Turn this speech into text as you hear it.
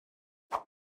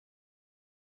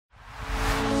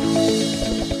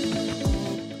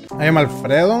I am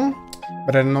Alfredo,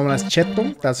 better known as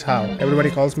Chetoo. That's how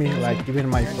everybody calls me. Like even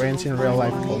my friends in real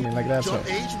life call me like that. So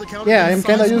yeah, I'm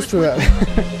kind of used to that.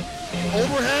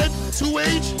 Overhead,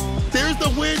 2H. There's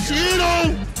the win.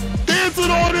 Chetoo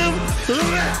dancing on him.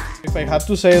 If I had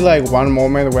to say like one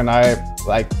moment when I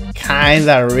like kind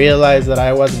of realized that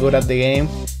I was good at the game,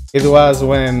 it was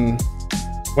when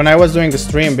I was doing the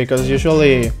stream, because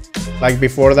usually like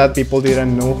before that people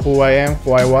didn't know who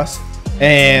I was,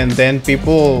 and then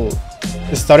people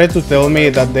started to tell me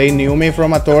that they knew me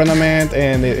from a tournament,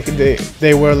 and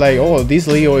they were like, oh, this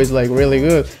Leo is like really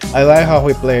good, I like how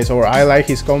he plays, or I like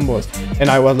his combos. And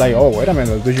I was like, oh, wait a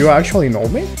minute, do you actually know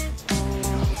me?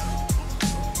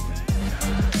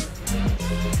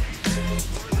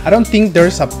 I don't think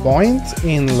there's a point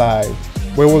in like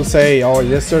we will say, oh,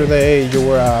 yesterday you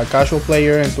were a casual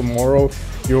player and tomorrow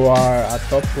you are a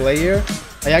top player.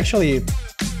 I actually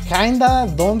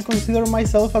kinda don't consider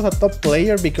myself as a top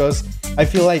player, because I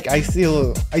feel like I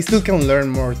still can learn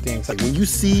more things. Like when you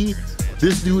see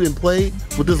this dude in play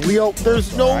with this Leo,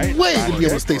 there's no way to be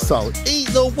able to stay solid.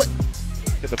 Ain't no way.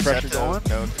 Get the pressure going.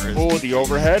 Oh, the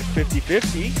overhead,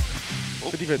 50-50.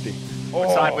 50-50.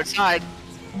 Oh. Which side?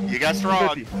 You got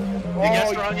strong. 50. You got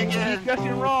strong again. He's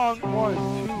guessing wrong. 1,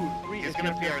 2, 3. He's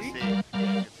gonna PRC.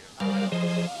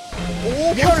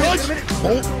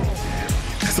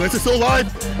 So it's still alive.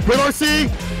 Red RC,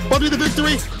 under the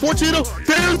victory for Chetoo.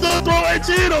 There's the throw, and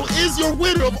Chetoo is your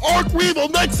winner of Arc Revo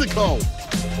Mexico.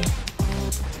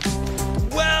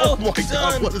 Well God,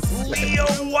 done, Leo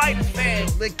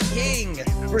Whitefang, the king,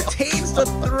 retains the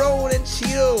throne, and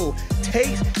Chetoo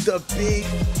takes the big.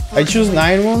 I choose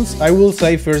 9Moons, I will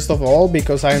say first of all,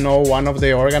 because I know one of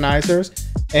the organizers,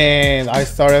 and I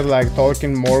started like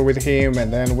talking more with him,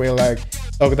 and then we like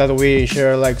talk that we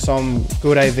share like some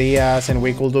good ideas and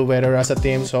we could do better as a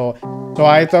team. So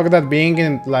I thought that being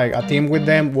in like a team with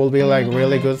them will be like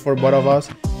really good for both of us,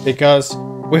 because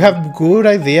we have good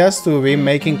ideas to be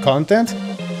making content.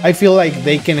 I feel like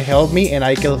they can help me and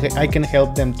I can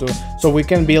help them too. So we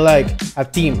can be like a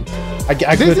team, a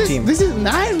good team. This is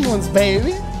 9Moons,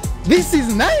 baby. This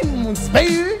is 9Moons,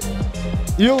 baby.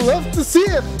 You'll love to see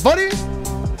it, buddy.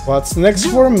 What's next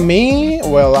for me?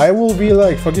 Well, I will be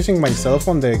like focusing myself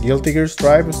on the Guilty Gear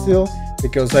Stripe still,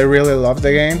 because I really love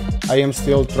the game. I am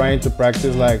still trying to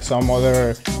practice like some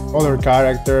other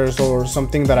characters or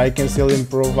something that I can still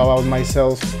improve about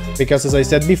myself, because as I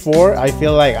said before, I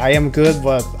feel like I am good,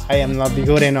 but I am not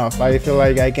good enough. I feel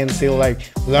like I can still like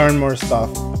learn more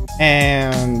stuff,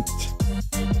 and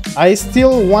I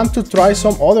still want to try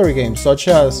some other games, such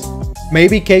as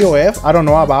maybe KOF, I don't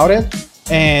know about it,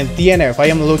 and DNF. I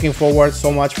am looking forward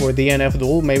so much for DNF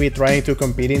Duel, maybe trying to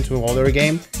compete into other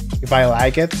game if I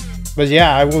like it. But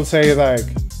yeah, I will say like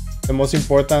the most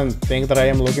important thing that I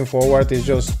am looking forward is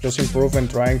just improve and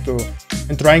trying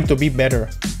to be better.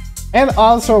 And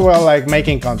also, well, like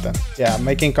making content. Yeah,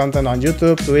 making content on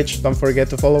YouTube, Twitch, don't forget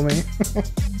to follow me.